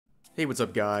Hey, what's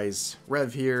up guys?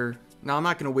 Rev here. Now I'm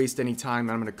not going to waste any time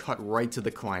and I'm going to cut right to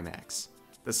the climax.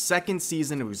 The second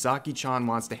season of Uzaki-chan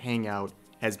Wants to Hang Out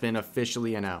has been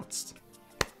officially announced.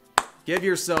 Give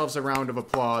yourselves a round of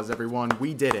applause, everyone.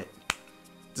 We did it.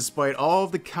 Despite all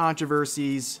of the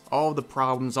controversies, all of the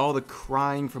problems, all the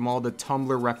crying from all the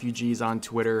Tumblr refugees on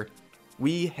Twitter,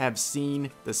 we have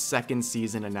seen the second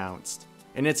season announced.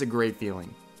 And it's a great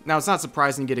feeling. Now, it's not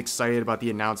surprising to get excited about the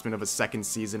announcement of a second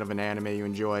season of an anime you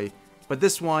enjoy, but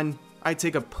this one, I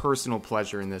take a personal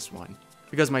pleasure in this one,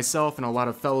 because myself and a lot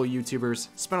of fellow YouTubers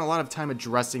spent a lot of time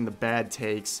addressing the bad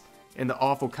takes and the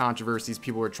awful controversies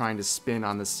people were trying to spin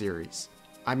on this series.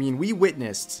 I mean, we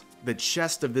witnessed the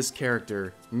chest of this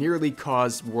character nearly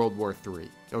caused World War III,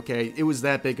 okay? It was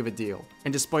that big of a deal.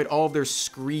 And despite all of their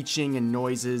screeching and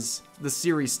noises, the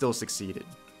series still succeeded.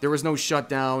 There was no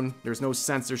shutdown, there was no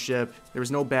censorship, there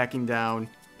was no backing down.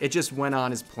 It just went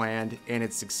on as planned, and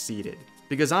it succeeded.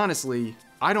 Because honestly,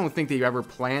 I don't think they ever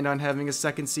planned on having a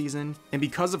second season, and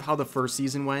because of how the first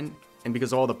season went, and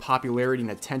because of all the popularity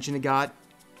and attention it got,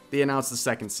 they announced the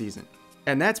second season.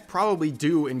 And that's probably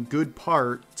due in good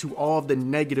part to all of the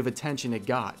negative attention it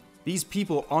got. These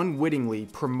people unwittingly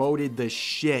promoted the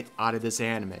shit out of this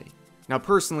anime. Now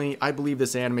personally, I believe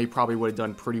this anime probably would have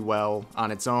done pretty well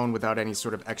on its own without any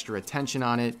sort of extra attention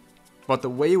on it, but the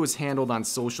way it was handled on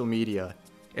social media,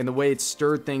 and the way it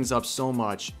stirred things up so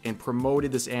much and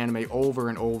promoted this anime over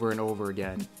and over and over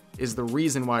again, is the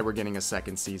reason why we're getting a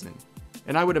second season.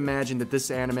 And I would imagine that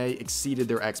this anime exceeded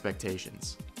their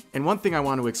expectations. And one thing I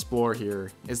want to explore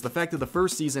here is the fact that the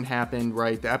first season happened,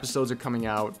 right, the episodes are coming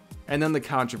out, and then the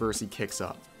controversy kicks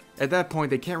up. At that point,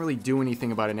 they can't really do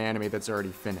anything about an anime that's already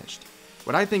finished.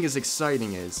 What I think is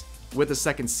exciting is, with the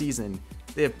second season,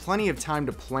 they have plenty of time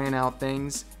to plan out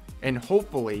things, and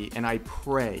hopefully, and I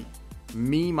pray,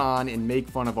 meme on and make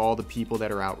fun of all the people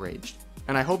that are outraged.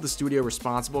 And I hope the studio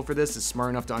responsible for this is smart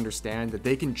enough to understand that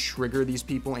they can trigger these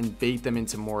people and bait them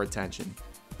into more attention.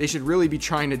 They should really be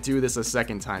trying to do this a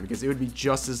second time because it would be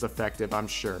just as effective, I'm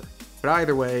sure. But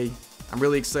either way, I'm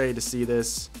really excited to see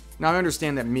this. Now I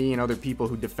understand that me and other people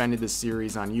who defended this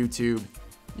series on YouTube,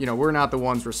 you know, we're not the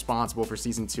ones responsible for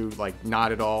season 2, like,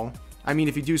 not at all. I mean,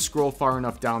 if you do scroll far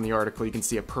enough down the article, you can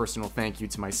see a personal thank you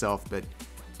to myself, but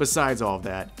besides all of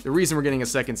that, the reason we're getting a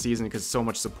second season is because so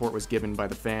much support was given by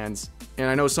the fans. And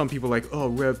I know some people are like, oh,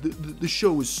 Rev, the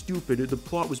show was stupid, the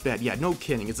plot was bad. Yeah, no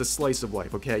kidding, it's a slice of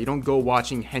life, okay? You don't go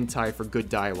watching hentai for good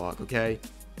dialogue, okay?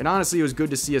 And honestly, it was good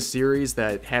to see a series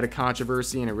that had a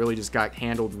controversy and it really just got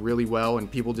handled really well and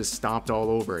people just stomped all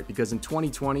over it. Because in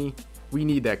 2020, we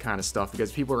need that kind of stuff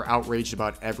because people are outraged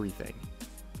about everything.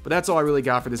 But that's all I really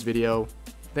got for this video.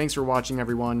 Thanks for watching,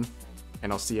 everyone,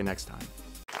 and I'll see you next time.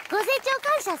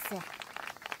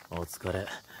 お疲れ。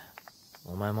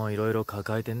お前もいろいろ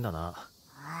抱えてんだな。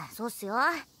そうっすよ。ま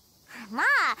あ、嫌い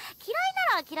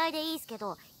なら嫌いでいいっすけ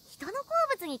ど、人の好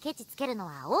物にケチつけるの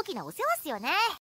は大きなお世話っすよね。